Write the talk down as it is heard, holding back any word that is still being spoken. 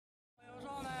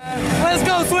Let's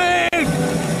go, Swing!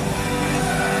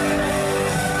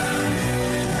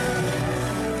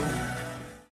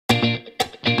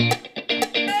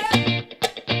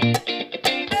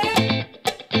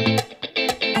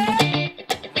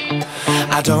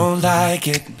 I don't like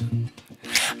it.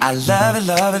 I love it,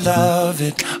 love it, love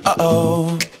it.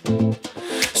 Uh-oh.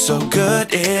 So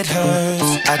good it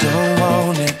hurts. I don't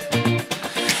want it.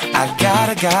 I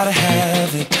gotta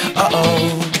have it.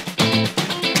 Uh-oh.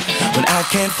 When I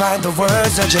can't find the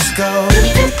words, I just go.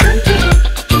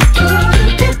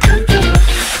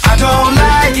 I don't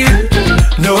like it.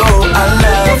 No, I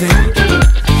love it.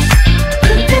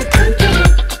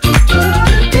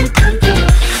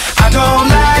 I don't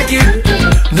like it.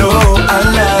 No, I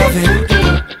love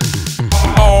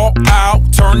it. All out,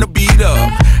 turn the beat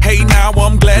up. Hey, now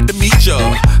I'm glad to meet ya.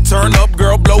 Turn up,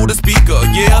 girl, blow the speaker.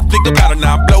 Yeah, think about it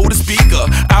now, blow the speaker.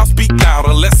 I'll speak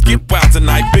louder, let's get wild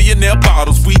tonight. Billionaire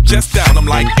bottles, we just down. I'm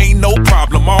like, ain't no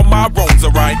problem, all my wrongs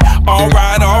are right.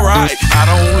 Alright, alright, I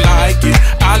don't like it,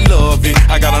 I love it.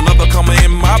 I got another coming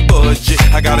in my budget.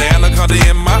 I got an anaconda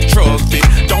in my truck fit.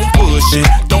 Don't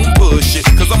push it,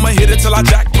 cause I'ma hit it till I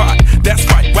jackpot. That's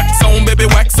right, wax on, baby,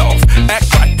 wax off.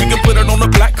 Act right, we can put it on the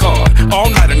black card. All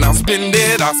night and I'll spend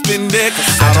it,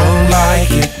 cause I don't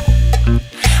like it.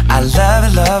 I love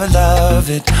it, love it, love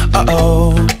it.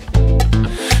 Uh-oh.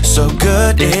 So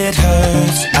good it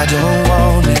hurts. I don't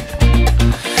want it.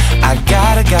 I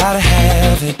gotta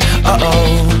have it.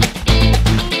 Uh-oh.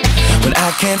 When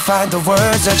I can't find the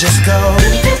words, I just go.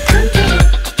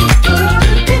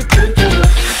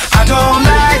 I don't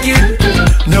like it.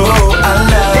 No, I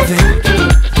love it.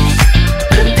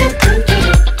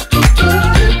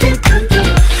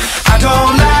 I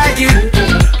don't like it.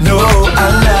 No, I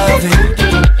love it.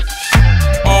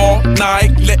 All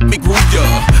night, let me groove ya.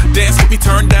 Dance with me,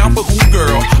 turn down for who,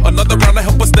 girl? Another round to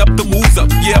help us step the moves up.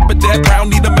 Yeah, but that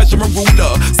round need a measurement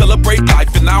ruler. Celebrate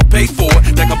life and I'll pay for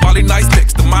it. Like a body nice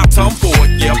next to my tongue for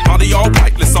it. Yeah, party all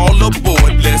right, let's all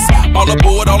aboard. Let's all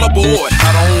aboard, all aboard.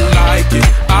 I don't like it,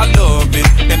 I love it.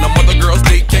 And the other girls,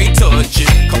 they can't touch it.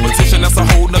 Competition, that's a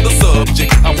whole nother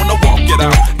subject. I wanna walk it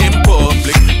out in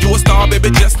public. You a star, baby,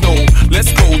 just know.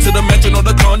 Let's go to the mansion or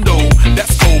the condo.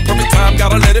 That's cool, perfect time,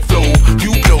 gotta let it flow.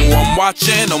 You know I'm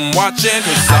watching,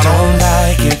 cause I don't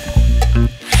like it.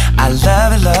 I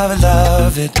love it, love it,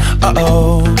 love it.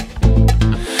 Uh-oh.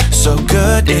 So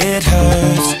good it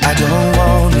hurts. I don't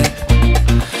want it.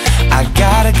 I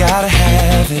gotta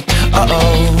have it.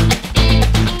 Uh-oh.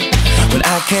 When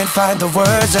I can't find the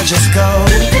words, I just go.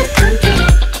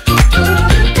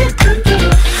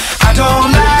 I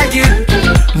don't like it.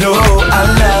 No, I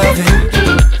love it.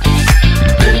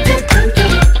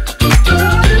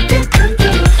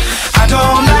 I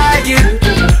don't like it.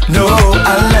 No,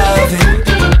 I love it.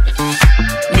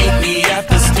 meet me at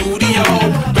the studio.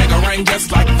 Bang a ring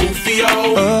just like Rufio.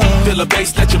 Feel a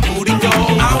bass, let your booty